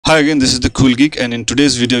Hi again, this is the Cool Geek, and in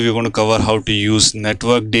today's video we're going to cover how to use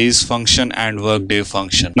network days function and workday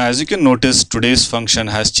function. Now as you can notice, today's function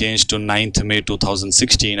has changed to 9th May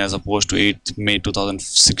 2016 as opposed to 8th May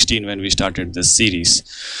 2016 when we started this series.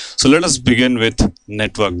 So let us begin with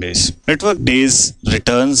network days. Network days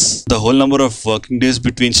returns the whole number of working days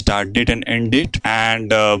between start date and end date,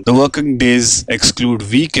 and the working days exclude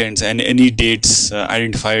weekends and any dates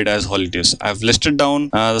identified as holidays. I've listed down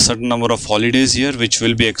the certain number of holidays here which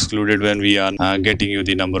will be excluded when we are getting you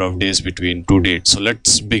the number of days between two dates. So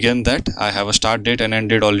let's begin that. I have a start date and end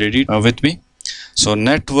date already with me. So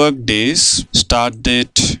network days, start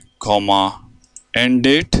date, comma, end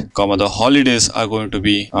date, comma, the holidays are going to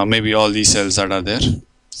be maybe all these cells that are there.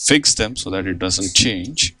 Fix them so that it doesn't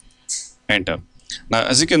change. Enter. Now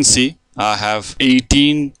as you can see, I have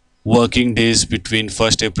 18 working days between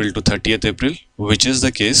 1st April to 30th April, which is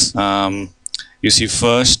the case. You see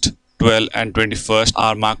 1st, 12 and 21st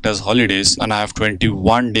are marked as holidays, and I have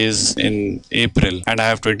 21 days in April, and I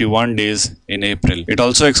have 21 days in April. It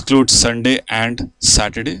also excludes Sunday and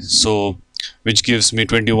Saturday, so which gives me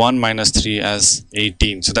 21 minus 3 as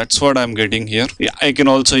 18. So that's what I'm getting here. I can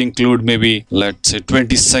also include maybe, let's say,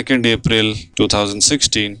 22nd April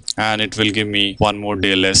 2016, and it will give me one more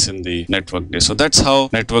day less in the network day. So that's how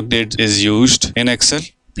network date is used in Excel.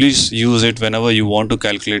 Please use it whenever you want to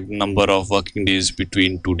calculate the number of working days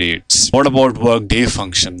between two dates. What about workday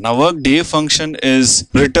function? Now workday function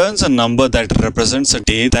returns a number that represents a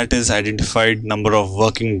day that is identified number of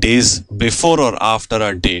working days before or after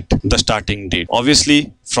a date, the starting date.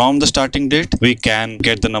 Obviously from the starting date we can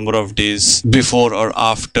get the number of days before or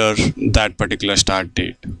after that particular start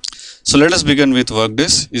date. So let us begin with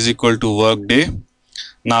workdays is equal to workday.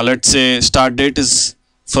 Now let's say start date is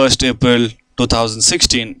 1st April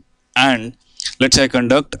 2016, and let's say I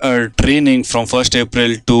conduct a training from 1st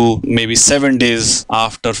April to maybe 7 days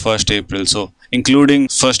after 1st April. So including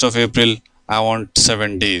 1st of April, I want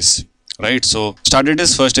 7 days, right? So start date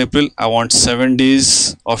is 1st April, I want 7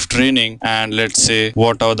 days of training, and let's say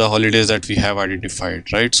what are the holidays that we have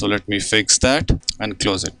identified, right? So let me fix that and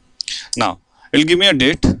close it. Now it'll give me a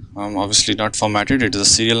date, obviously not formatted, it is a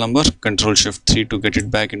serial number, Control Shift 3 to get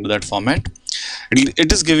it back into that format.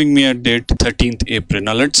 It is giving me a date 13th April.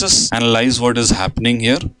 Now let's just analyze what is happening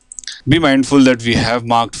here. Be mindful that we have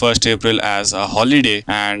marked 1st April as a holiday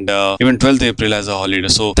and even 12th April as a holiday.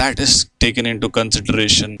 So that is taken into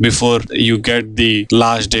consideration before you get the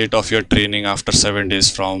last date of your training after 7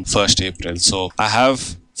 days from 1st April. So I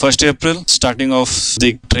have 1st April starting off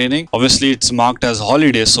the training. Obviously it's marked as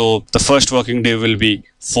holiday, so the first working day will be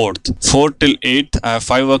 4th. 4th till 8th, I have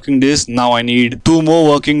 5 working days. Now I need 2 more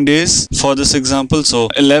working days for this example. So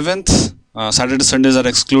 11th, Saturday, Sundays are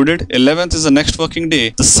excluded. 11th is the next working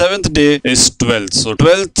day. The 7th day is 12th. So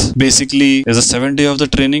 12th basically is the 7th day of the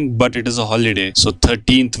training, but it is a holiday. So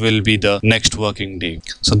 13th will be the next working day.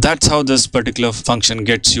 So that's how this particular function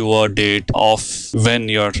gets you a date of when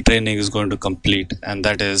your training is going to complete, and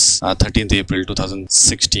that is 13th April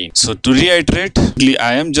 2016. So to reiterate,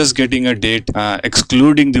 I am just getting a date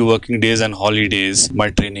excluding the working days and holidays my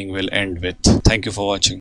training will end with. Thank you for watching.